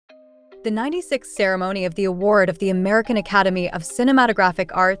The 96th ceremony of the award of the American Academy of Cinematographic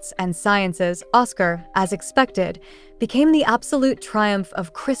Arts and Sciences, Oscar, as expected, became the absolute triumph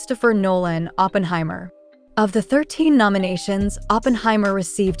of Christopher Nolan, Oppenheimer. Of the 13 nominations, Oppenheimer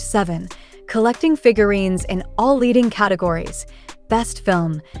received 7, collecting figurines in all leading categories: Best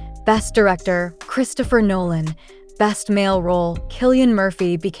Film, Best Director, Christopher Nolan, Best Male Role. Cillian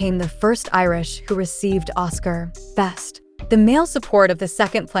Murphy became the first Irish who received Oscar Best. The male support of the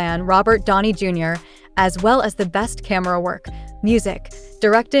second plan, Robert Downey Jr., as well as the Best Camera Work, Music,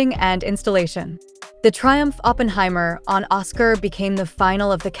 Directing, and Installation. The triumph Oppenheimer on Oscar became the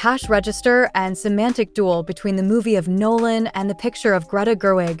final of the cash register and semantic duel between the movie of Nolan and the picture of Greta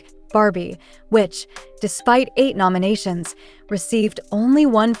Gerwig, Barbie, which, despite 8 nominations, received only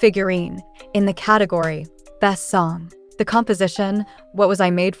 1 figurine in the category Best Song. The composition, What Was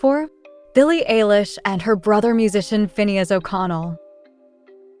I Made For? Billie Eilish and her brother musician Phineas O'Connell.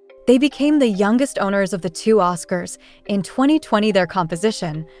 They became the youngest owners of the 2 Oscars. In 2020, their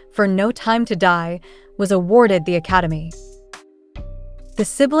composition, For No Time to Die, was awarded the Academy. The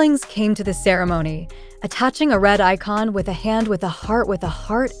siblings came to the ceremony, attaching a red icon with a hand with a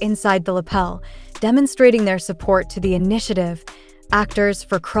heart inside the lapel, demonstrating their support to the initiative Actors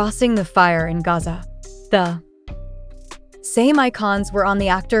for Crossing the Fire in Gaza. The same icons were on the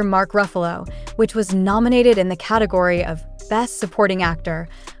actor Mark Ruffalo, which was nominated in the category of Best Supporting Actor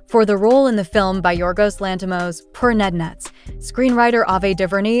for the role in the film by Yorgos Lanthimos, Per Nednets, screenwriter Ave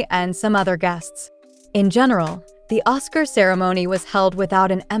DuVernay, and some other guests. In general, the Oscar ceremony was held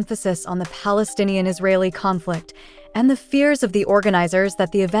without an emphasis on the Palestinian-Israeli conflict and the fears of the organizers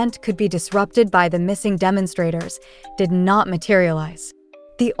that the event could be disrupted by the missing demonstrators did not materialize.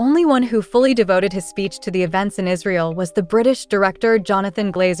 The only one who fully devoted his speech to the events in Israel was the British director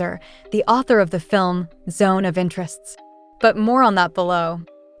Jonathan Glazer, the author of the film Zone of Interests. But more on that below.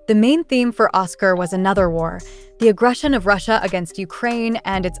 The main theme for Oscar was another war, the aggression of Russia against Ukraine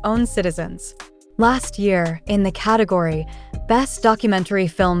and its own citizens. Last year, in the category Best Documentary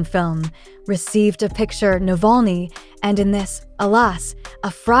Film received a picture Navalny, and in this, alas, a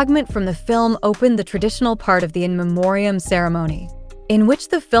fragment from the film opened the traditional part of the In Memoriam ceremony, in which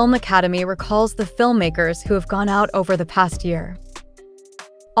the Film Academy recalls the filmmakers who have gone out over the past year.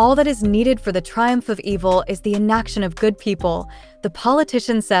 All that is needed for the triumph of evil is the inaction of good people, the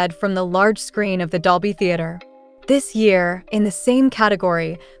politician said from the large screen of the Dolby Theatre. This year, in the same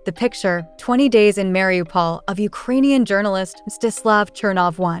category, the picture 20 Days in Mariupol of Ukrainian journalist Mstislav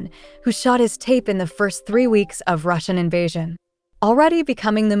Chernov won, who shot his tape in the first 3 weeks of Russian invasion. Already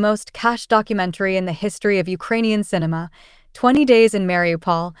becoming the most cash documentary in the history of Ukrainian cinema, 20 Days in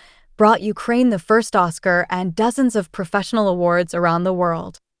Mariupol brought Ukraine the first Oscar and dozens of professional awards around the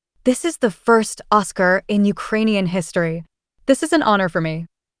world. This is the first Oscar in Ukrainian history. This is an honor for me.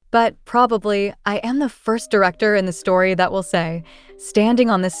 But probably, I am the first director in the story that will say, standing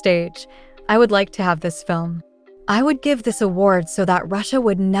on this stage, I would like to have this film. I would give this award so that Russia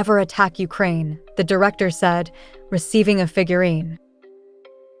would never attack Ukraine, the director said, receiving a figurine.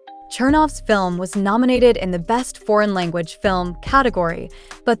 Chernov's film was nominated in the Best Foreign Language Film category,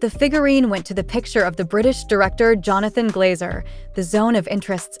 but the figurine went to the picture of the British director Jonathan Glazer, The Zone of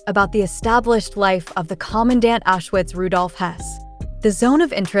Interests, about the established life of the Commandant Auschwitz Rudolf Hess. The Zone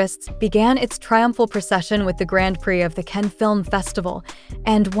of Interests began its triumphal procession with the Grand Prix of the Cannes Film Festival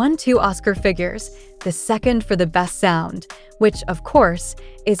and won 2 Oscar figures, the second for the Best Sound, which, of course,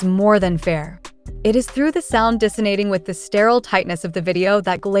 is more than fair. It is through the sound dissonating with the sterile tightness of the video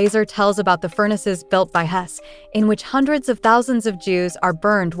that Glazer tells about the furnaces built by Hess, in which hundreds of thousands of Jews are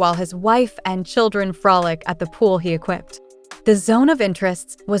burned while his wife and children frolic at the pool he equipped. The Zone of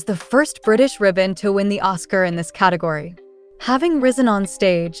Interests was the first British ribbon to win the Oscar in this category. Having risen on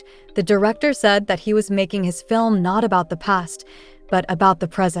stage, the director said that he was making his film not about the past, but about the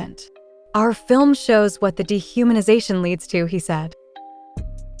present. Our film shows what the dehumanization leads to, he said.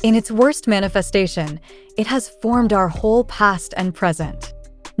 In its worst manifestation, it has formed our whole past and present.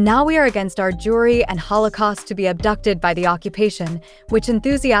 Now we are against our Jewry and Holocaust to be abducted by the occupation, which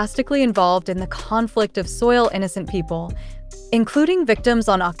enthusiastically involved in the conflict of soil innocent people, including victims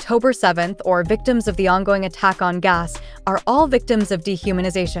on October 7th or victims of the ongoing attack on gas, are all victims of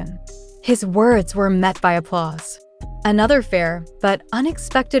dehumanization. His words were met by applause. Another fair but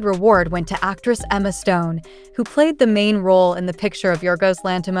unexpected reward went to actress Emma Stone, who played the main role in the picture of Yorgos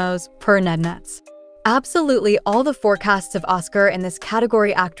Lanthimos, Per Nednets. Absolutely all the forecasts of Oscar in this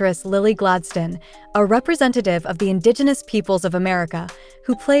category. Actress Lily Gladstone, a representative of the indigenous peoples of America,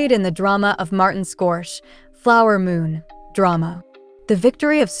 who played in the drama of Martin Scorsese, Flower Moon drama. The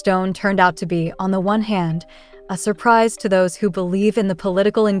victory of Stone turned out to be, on the one hand, A surprise to those who believe in the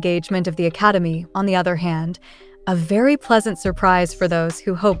political engagement of the Academy, on the other hand. A very pleasant surprise for those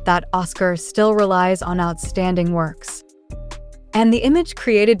who hope that Oscar still relies on outstanding works. And the image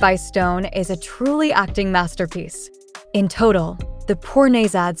created by Stone is a truly acting masterpiece. In total, the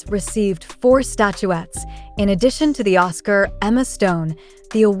Pournaisades received 4 statuettes. In addition to the Oscar, Emma Stone,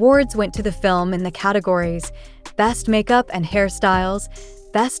 the awards went to the film in the categories Best Makeup and Hairstyles,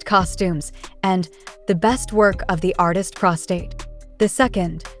 Best Costumes, and the Best Work of the Artist Prostate. The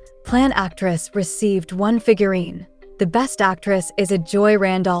second, Plan Actress, received 1 figurine. The Best Actress is a Joy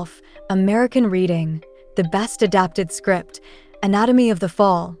Randolph, American Reading. The Best Adapted Script, Anatomy of the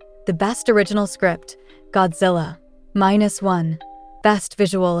Fall. The Best Original Script, Godzilla. -1. Best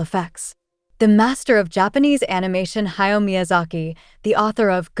Visual Effects. The master of Japanese animation Hayao Miyazaki, the author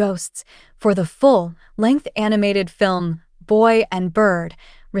of Ghosts, for the full-length animated film Boy and Bird,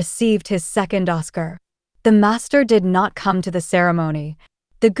 received his 2nd Oscar. The master did not come to the ceremony.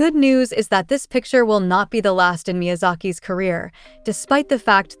 The good news is that this picture will not be the last in Miyazaki's career, despite the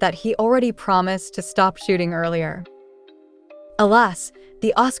fact that he already promised to stop shooting earlier. Alas,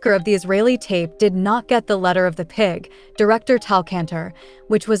 the Oscar of the Israeli tape did not get The Letter of the Pig, director Tal Kantor,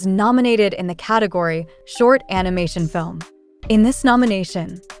 which was nominated in the category Short Animation Film. In this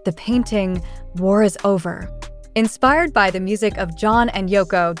nomination, the painting War is Over, inspired by the music of John and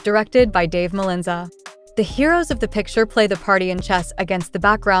Yoko, directed by Dave Malinza. The heroes of the picture play the party in chess against the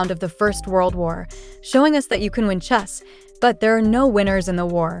background of the First World War, showing us that you can win chess, but there are no winners in the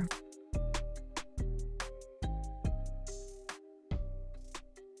war.